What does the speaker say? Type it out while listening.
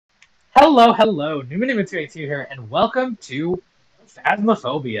Hello, hello, Newman282 here, and welcome to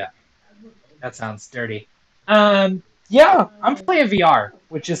Phasmophobia. That sounds dirty. Yeah, I'm playing VR,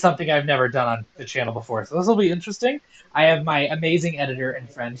 which is something I've never done on the channel before, so this will be interesting. I have my amazing editor and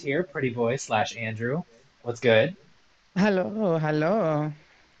friend here, Pretty Boy slash Andrew. What's good? Hello, hello.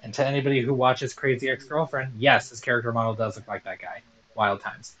 And to anybody who watches Crazy Ex-Girlfriend, yes, his character model does look like that guy. Wild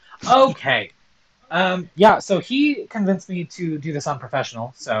times. Okay. Yeah, so he convinced me to do this on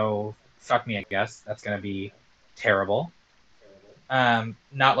professional, so fuck me, I guess. That's gonna be terrible.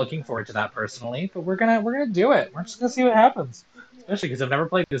 Not looking forward to that personally, but we're gonna do it. We're just gonna see what happens. Especially because I've never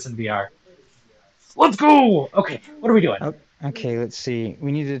played this in VR. Let's go! Okay, what are we doing? Oh, okay, let's see.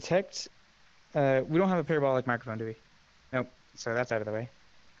 We need to detect. We don't have a parabolic microphone, do we? Nope. So that's out of the way.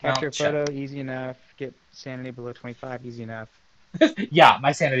 Well, Capture a check. photo, easy enough. Get sanity below 25, easy enough. Yeah,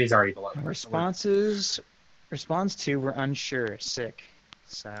 my sanity's already below. So Responses. Response to, we're unsure. Sick.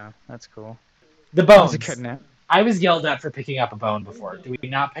 So that's cool. the How's it bones. cutting out? I was yelled at for picking up a bone before. Do we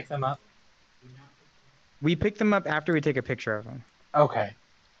not pick them up? We pick them up after we take a picture of them. Okay.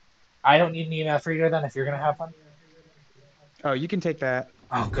 I don't need an EMF reader then if you're gonna have one. Oh, you can take that.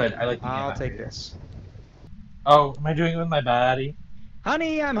 Oh, good. I like the I'll EMF take reader. this. Oh, am I doing it with my body?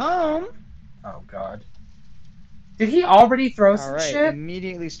 Honey, I'm home! Oh God. Did he already throw some Alright, shit?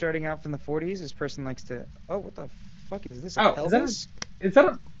 immediately starting out from the 40s, this person likes to... Oh, what the fuck is this? A Oh, pelvis? is that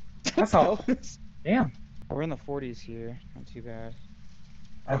a that's all. Pelvis? Damn. We're in the 40s here. Not too bad.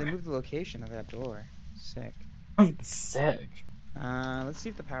 Oh, they Okay. moved the location of that door. Sick. I'm sick. Let's see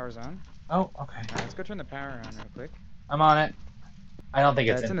if the power's on. Oh, okay. Let's go turn the power on real quick. I'm on it. I don't think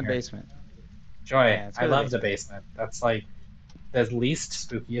it's It's in in the here. basement. Joy, Yeah, let's I go to the love the basement. That's like the least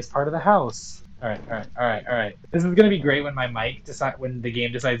spookiest part of the house. Alright, alright, alright, alright. This is gonna be great when my mic when the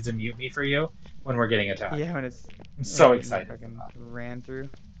game decides to mute me for you when we're getting attacked. Yeah, when it's I'm when so you're getting excited for fucking that. ran through.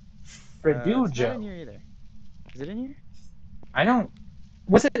 It's not in Fredujo. here either. Is it in here? I don't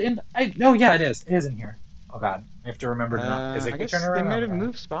was it in no, yeah, it is. It is in here. Oh God. I have to remember to not I physically turn guess they around. might Oh have God.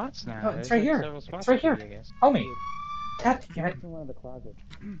 moved spots now. Oh, it's There's right like here. several spots It's right for here. you, I guess. Homie. God damn it. It's in one of the closets.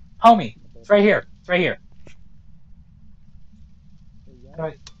 Homie. It's right here. It's right here.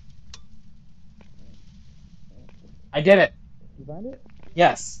 Go I did it. You find it?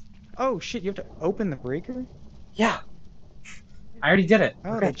 Yes. Oh shit, you have to open the breaker? Yeah. I already did it.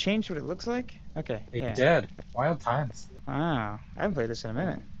 Oh, Okay. they changed what it looks like? Okay, They yeah. did. Wild times. Wow, I haven't played this in a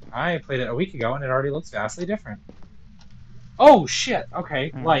minute. I played it a week ago and it already looks vastly different. Oh shit.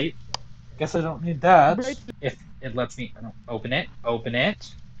 Okay. Alright. Light. Guess I don't need that. Right. If it lets me open it. Open it.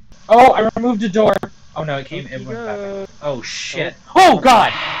 Oh, I removed a door. Oh no, it went back. Oh shit. Oh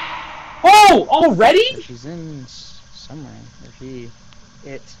God. Oh, already? She's in somewhere. Or he.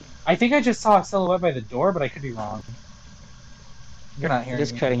 It. I think I just saw a silhouette by the door, but I could be wrong. You're not It hearing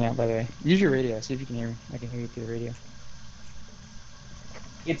is me. cutting out, by the way. Use your radio. See if you can hear me. I can hear you through the radio.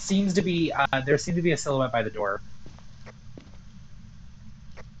 It seems to be, there seemed to be a silhouette by the door.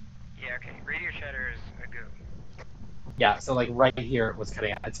 Yeah, okay. Radio chatter is a go. Yeah, so like right here it was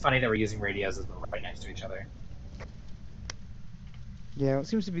cutting out. It's funny that we're using radios as we're right next to each other. Yeah, it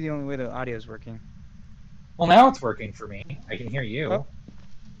seems to be the only way the audio is working. Well, now it's working for me. I can hear you. Oh.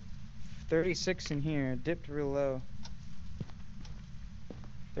 36 in here. Dipped real low.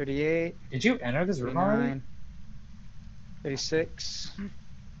 38. Did you enter this room already? 39. 36.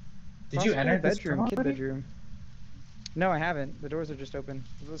 Did you enter this bedroom? room Kid already? bedroom. No, I haven't. The doors are just open.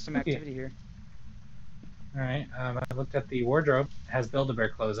 There's some Okay. activity here. Alright, I looked at the wardrobe. It has Build-A-Bear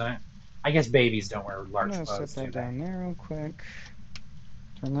clothes in it. I guess babies don't wear I'm large gonna clothes, set do that they? down there real quick.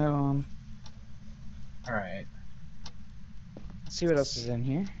 Turn that on. Alright. Let's see what else is in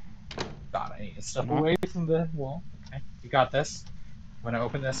here. God, I need to step away from the wall. Okay, you got this. I'm gonna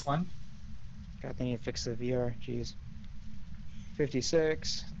open this one. God, they need to fix the VR. Jeez.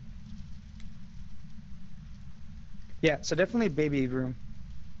 56. Yeah, so definitely baby room.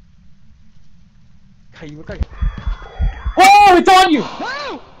 God, you look like. Oh, it's on you!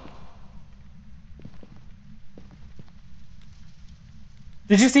 No!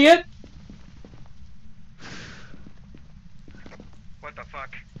 Did you see it? What the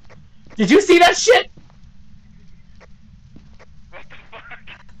fuck? Did you see that shit? What the fuck?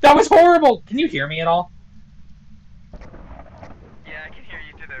 That was horrible! Can you hear me at all? Yeah, I can hear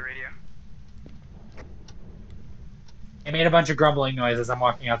you through the radio. It made a bunch of grumbling noises. I'm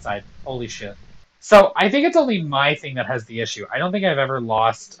walking outside. Holy shit. So, I think it's only my thing that has the issue. I don't think I've ever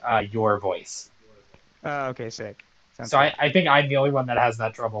lost your voice. Oh, okay, sick. Sounds So good. I think I'm the only one that has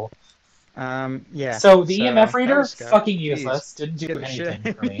that trouble. Yeah. So the EMF that reader, was scuffed. fucking Jeez. useless. Didn't do Scared the shit anything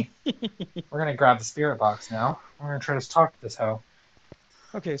out for of me. We're gonna grab the spirit box now. We're gonna try to talk to this hoe.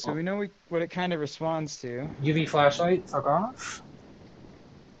 Okay, so we know what it kind of responds to. UV flashlight, fuck off.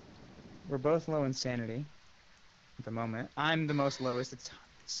 We're both low in sanity at the moment. I'm the most lowest. It's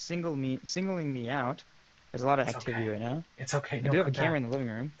singling me out. There's a lot of It's activity okay. right now. It's okay. I No, do have a come camera back. in the living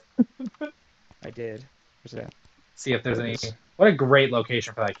room. I did. Where's that? See if there's There it any. is. What a great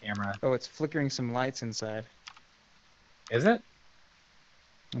location for that camera. Oh, it's flickering some lights inside. Is it?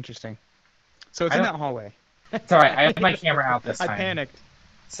 Interesting. So it's I in don't. that hallway. It's alright. I have my camera out this I time. panicked.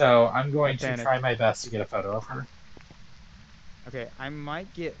 So I'm I going to panicked. try my best to get a photo of her. Okay, I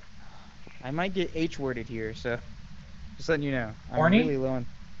might get H-worded here, so just letting you know. I'm Horny? really low on.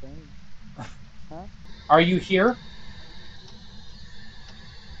 Huh? Are you here?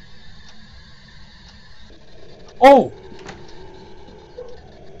 Oh!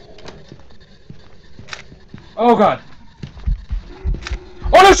 Oh god.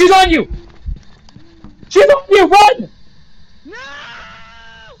 Oh no, she's on you! She's on you! Run! No!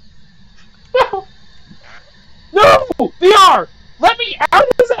 No! No! VR! Let me out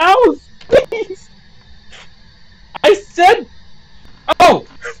of this house! Please! I said... Oh!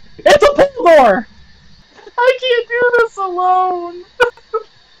 It's a pull door! I can't do this alone!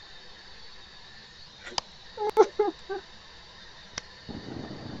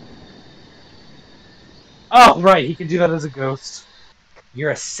 Oh, right, he can do that as a ghost.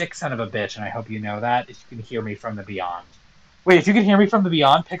 You're a sick son of a bitch, and I hope you know that if you can hear me from the beyond. Wait, if you can hear me from the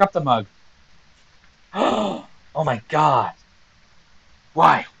beyond, pick up the mug. Oh my god.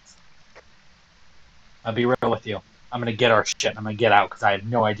 Why? I'll be real with you. I'm gonna get our shit and I'm gonna get out because I have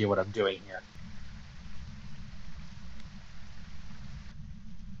no idea what I'm doing here.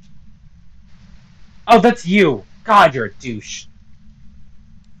 Oh, that's you. God, you're a douche.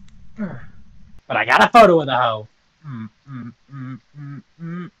 But I got a photo of the hoe.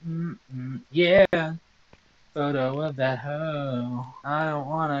 Yeah. Photo of that hoe. I don't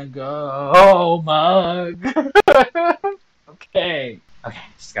wanna go. Oh, mug. Okay. Okay,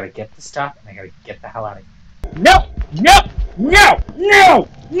 just gotta get the stuff and I gotta get the hell out of here. No! No! No! No!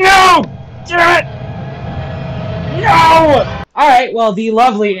 No! Damn it! No! Alright, well, the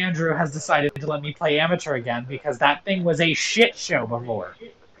lovely Andrew has decided to let me play amateur again because that thing was a shit show before.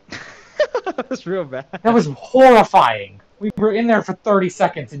 That's real bad. That was horrifying. We were in there for 30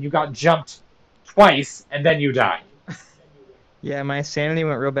 seconds and you got jumped twice and then you died. Yeah, my sanity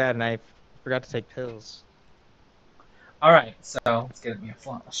went real bad and I forgot to take pills. Alright, so let's get me a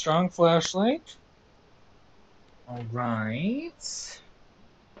strong flashlight. Alright.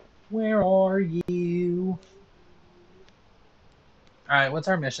 Where are you? Alright, what's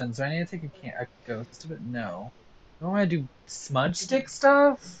our missions? Do I need to take a ghost of it? No. Do I want to do smudge stick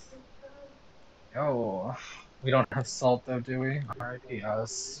stuff? Oh. We don't have salt though, do we? R.I.P.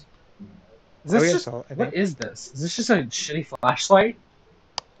 us. Is this just, salt, I what think. is this? Is this just a shitty flashlight?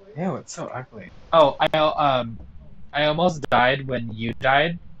 Ew, it's so ugly. Oh, I almost died when you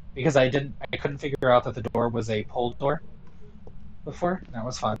died because I couldn't figure out that the door was a pull door before. That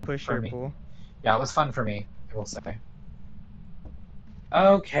was fun Push for or me. pull. Yeah, it was fun for me, I will say.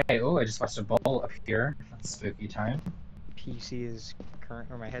 Okay, oh, I just watched a bowl up here. That's spooky time. PC is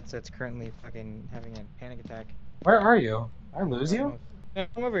my headset's currently fucking having a panic attack. Where are you? Did I lose you? No,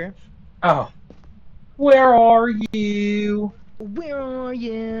 I'm over here. Oh. Where are you? Where are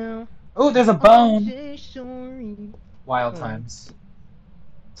you? Oh, there's a bone! I'm so sorry. Wild times.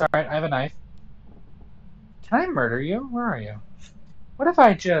 It's alright, I have a knife. Can I murder you? Where are you? What if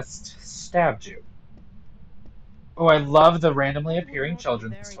I just stabbed you? Oh, I love the randomly appearing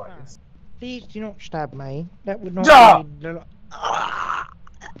children's toys. Please do not stab me. That would not Duh! be...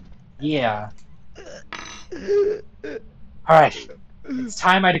 Yeah. Alright. It's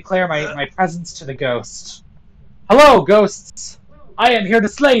time I declare my presence to the ghost. Hello, ghosts! I am here to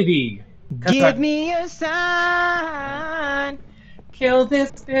slay thee! Give me a sign! Kill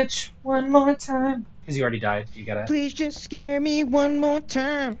this bitch one more time. Because you already died. You gotta... Please just scare me one more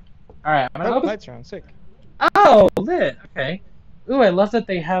time. Alright, I'm gonna open... lights are on, sick. Oh, lit. Okay. Ooh, I love that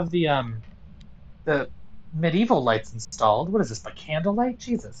they have the medieval lights installed. What is this, by candlelight?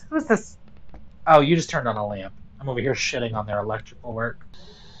 Jesus. Who is this? Oh, you just turned on a lamp. I'm over here shitting on their electrical work.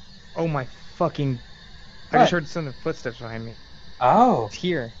 Oh my fucking... I What? just heard some footsteps behind me. Oh. It's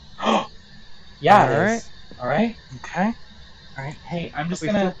here. Yeah, it Alright. is. Alright, okay. Alright, hey, I'm just We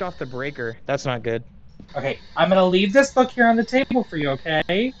gonna... flipped off the breaker. That's not good. Okay, I'm gonna leave this book here on the table for you,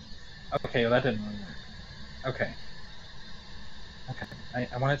 okay? Okay, well that didn't really work. Okay. Okay,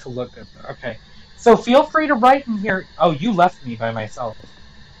 I wanted to look good. Okay. So feel free to write in here... Oh, you left me by myself.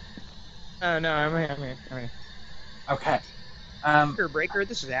 Oh no, I'm here. Okay. Breaker,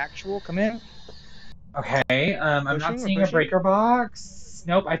 this is actual. Come in. Okay, I'm not Pushing or seeing a pushing? breaker box.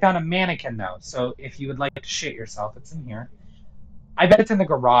 Nope, I found a mannequin though. So if you would like to shit yourself, it's in here. I bet it's in the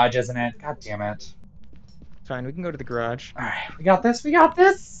garage, isn't it? God damn it. Fine, we can go to the garage. Alright, we got this, we got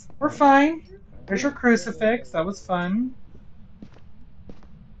this. We're fine. There's your crucifix. That was fun.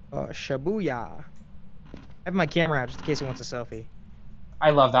 Shabuya. I have my camera out just in case he wants a selfie. I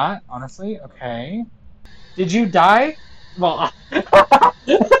love that, honestly. Okay. Did you die? Well,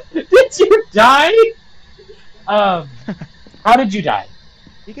 did you die? How did you die?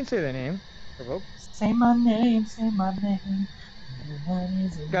 You can say their name. Provoke. Say my name, say my name.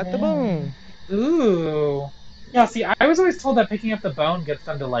 Got the bone. Ooh. Yeah, see, I was always told that picking up the bone gets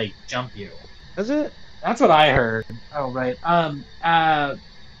them to, like, jump you. Is it? That's what I heard. Oh, right.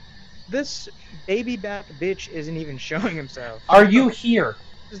 This baby back bitch isn't even showing himself. Are you here?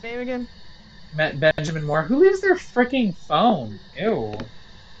 What's his name again? Benjamin Moore. Who leaves their freaking phone? Ew.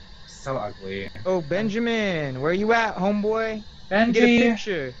 So ugly. Oh, Benjamin. Where you at, homeboy? Benji. Get a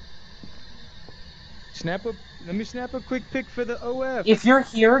picture. Let me snap a quick pic for the OF. If you're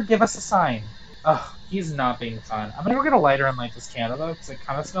here, give us a sign. Ugh, he's not being fun. I'm gonna go get a lighter and light this candle though, because it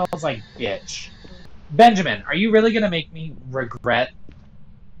kind of smells like bitch. Benjamin, are you really gonna make me regret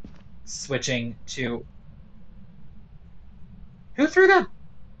switching to... Who threw that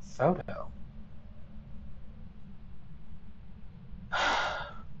photo?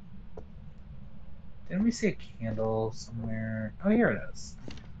 Didn't we see a candle somewhere? Oh, here it is.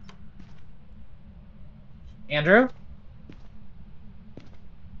 Andrew?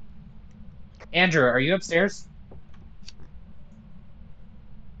 Andrew, are you upstairs?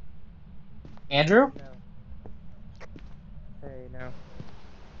 Andrew? No. Hey, no.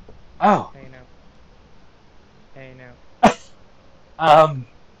 Oh. Hey, no. Hey, no.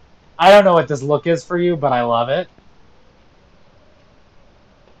 I don't know what this look is for you, but I love it.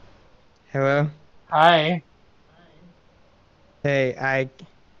 Hello? Hi. Hey, I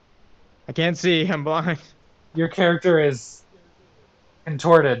can't see. I'm blind. Your character is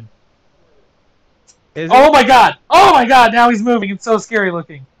contorted. Is it? Oh my god! Oh my god! Now he's moving. It's so scary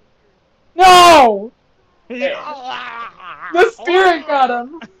looking. No! The spirit got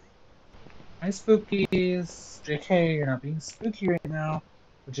him! Hi, spookies. JK, you're not being spooky right now,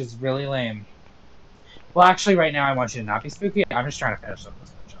 which is really lame. Well, actually, right now I want you to not be spooky. I'm just trying to finish up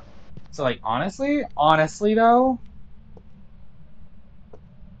this bitch up. So, like, honestly though,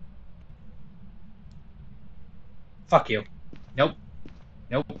 fuck you. Nope.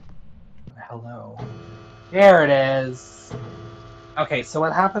 Nope. Hello. There it is. Okay, so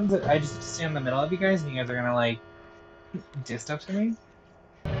what happens? I just stand in the middle of you guys, and you guys are gonna like do stuff to me.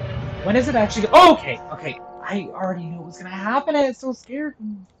 When is it actually? Oh, okay, okay. I already knew what was gonna happen. And it's so scared.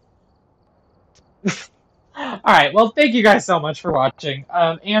 All right. Well, thank you guys so much for watching.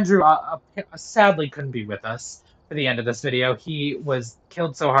 Andrew sadly couldn't be with us for the end of this video. He was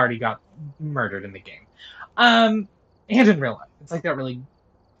killed so hard he got murdered in the game. And in real life, it's like that really.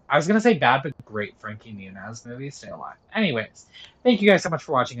 I was gonna say bad, but great Frankie Muniz movie, Stay Alive. Anyways, thank you guys so much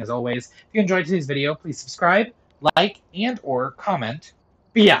for watching as always. If you enjoyed today's video, please subscribe, like, and or comment.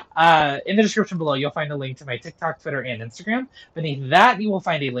 But yeah, in the description below, you'll find a link to my TikTok, Twitter, and Instagram. Beneath that, you will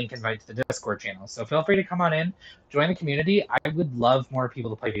find a link invite to the Discord channel. So feel free to come on in, join the community. I would love more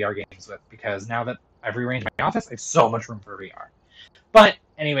people to play VR games with, because now that I've rearranged my office, I have so much room for VR. But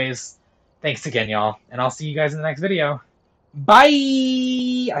anyways, thanks again, y'all, and I'll see you guys in the next video. Bye!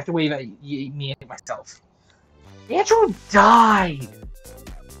 I have to wave at me and myself. Andrew died!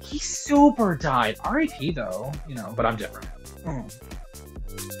 He super died. R.I.P. though, you know, but I'm different.